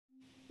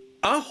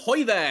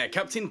Ahoy there,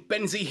 Captain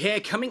Benzie here,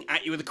 coming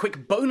at you with a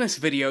quick bonus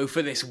video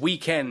for this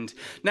weekend.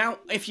 Now,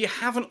 if you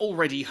haven't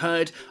already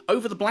heard,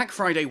 over the Black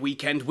Friday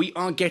weekend we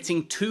are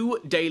getting 2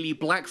 daily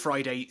Black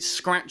Friday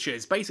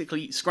scratches,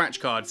 basically scratch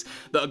cards,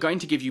 that are going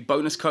to give you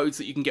bonus codes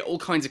that you can get all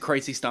kinds of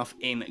crazy stuff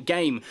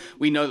in-game.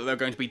 We know that there are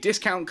going to be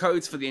discount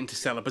codes for the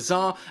Interstellar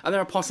Bazaar, and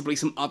there are possibly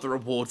some other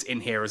rewards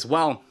in here as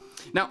well.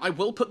 Now, I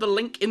will put the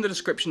link in the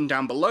description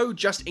down below,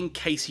 just in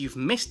case you've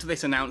missed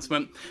this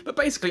announcement, but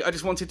basically I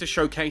just wanted to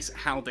showcase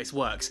how this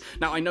works.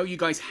 Now, I know you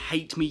guys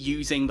hate me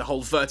using the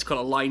whole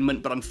vertical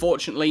alignment, but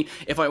unfortunately,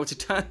 if I were to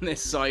turn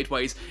this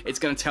sideways, it's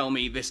going to tell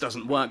me this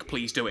doesn't work,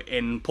 please do it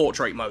in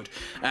portrait mode.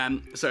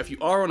 So if you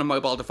are on a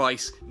mobile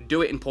device,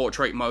 do it in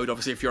portrait mode.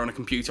 Obviously, if you're on a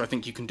computer, I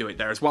think you can do it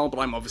there as well, but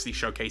I'm obviously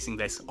showcasing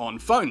this on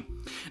phone.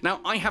 Now,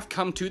 I have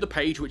come to the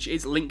page, which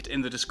is linked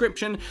in the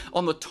description.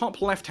 On the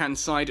top left-hand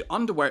side,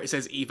 under where it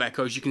says Eve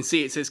Echoes, you can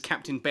see it says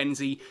Captain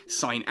Benzie,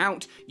 sign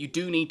out. You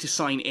do need to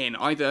sign in.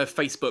 Either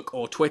Facebook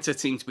or Twitter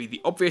seem to be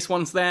the obvious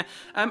ones there.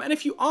 And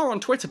if you are on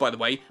Twitter, by the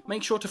way,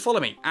 make sure to follow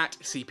me, at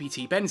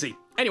CPTBenzie.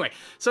 Anyway,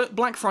 so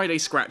Black Friday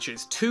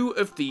scratches, 2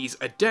 of these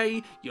a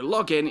day. You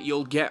log in,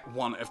 you'll get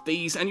 1 of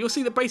these, and you'll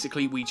see that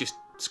basically we just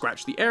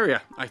scratch the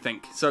area, I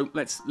think. So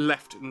let's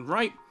left and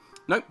right.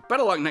 Nope,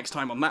 better luck next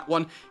time on that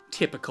one.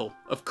 Typical.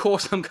 Of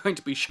course I'm going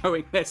to be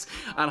showing this,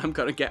 and I'm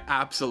going to get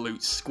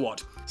absolute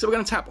squat. So we're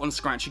going to tap on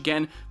scratch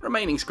again,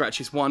 remaining scratch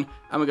is 1,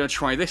 and we're going to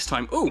try this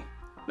time. Ooh,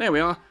 there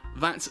we are.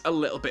 That's a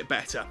little bit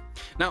better.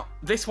 Now,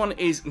 this one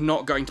is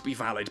not going to be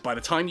valid by the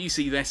time you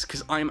see this,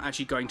 because I'm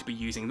actually going to be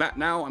using that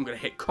now. I'm going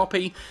to hit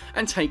copy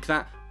and take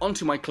that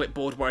onto my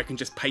clipboard where I can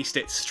just paste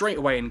it straight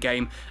away in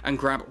game and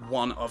grab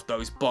one of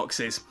those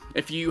boxes.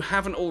 If you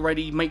haven't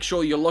already, make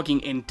sure you're logging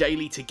in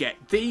daily to get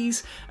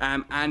these,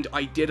 and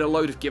I did a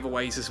load of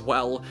giveaways as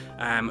well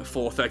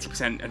for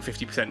 30% and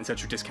 50%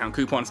 etc. discount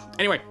coupons.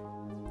 Anyway,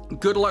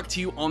 good luck to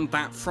you on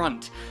that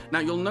front. Now,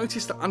 you'll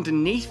notice that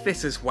underneath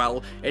this as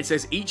well, it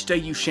says each day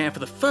you share for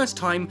the first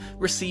time,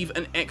 receive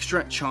an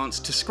extra chance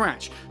to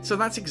scratch. So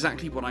that's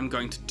exactly what I'm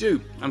going to do.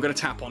 I'm going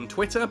to tap on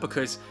Twitter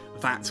because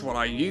that's what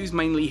I use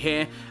mainly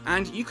here,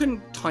 and you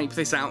can type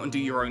this out and do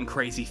your own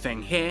crazy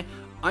thing here.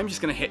 I'm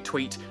just going to hit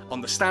tweet on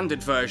the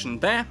standard version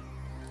there.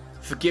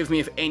 Forgive me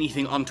if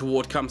anything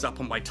untoward comes up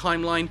on my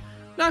timeline.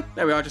 No,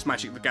 there we are, just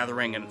Magic the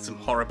Gathering and some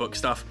horror book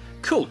stuff.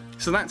 Cool,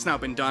 so that's now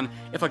been done.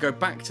 If I go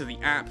back to the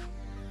app,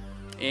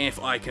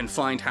 if I can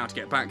find how to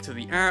get back to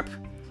the app,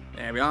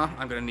 there we are,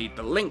 I'm going to need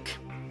the link.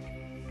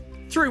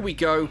 Through we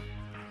go.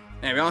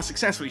 There we are,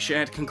 successfully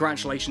shared.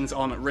 Congratulations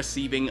on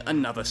receiving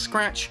another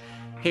scratch.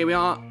 Here we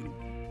are,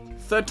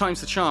 3rd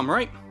time's the charm,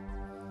 right?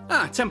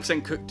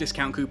 10%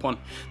 discount coupon.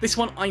 This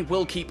one I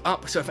will keep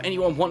up, so if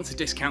anyone wants a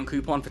discount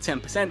coupon for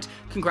 10%,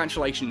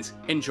 congratulations,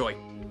 enjoy.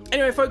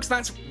 Anyway, folks,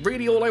 that's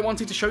really all I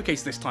wanted to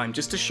showcase this time,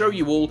 just to show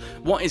you all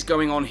what is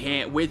going on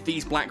here with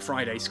these Black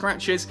Friday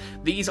scratches.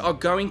 These are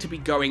going to be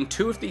going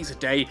 2 of these a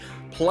day,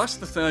 plus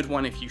the 3rd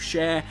one if you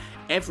share,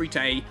 every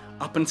day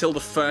up until the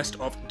 1st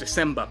of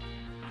December.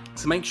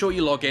 So make sure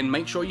you log in,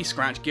 make sure you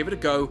scratch, give it a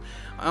go.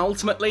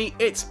 Ultimately,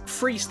 it's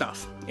free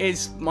stuff,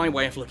 is my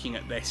way of looking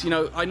at this. You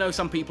know, I know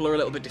some people are a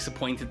little bit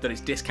disappointed that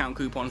it's discount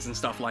coupons and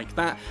stuff like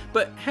that,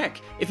 but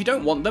heck, if you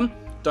don't want them,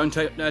 don't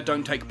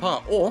take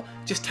part, or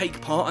just take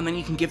part and then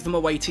you can give them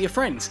away to your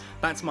friends.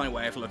 That's my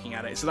way of looking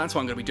at it, so that's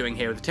what I'm going to be doing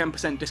here with a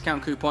 10%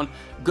 discount coupon.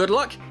 Good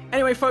luck!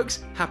 Anyway,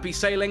 folks, happy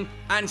sailing,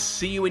 and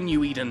see you in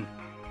New Eden.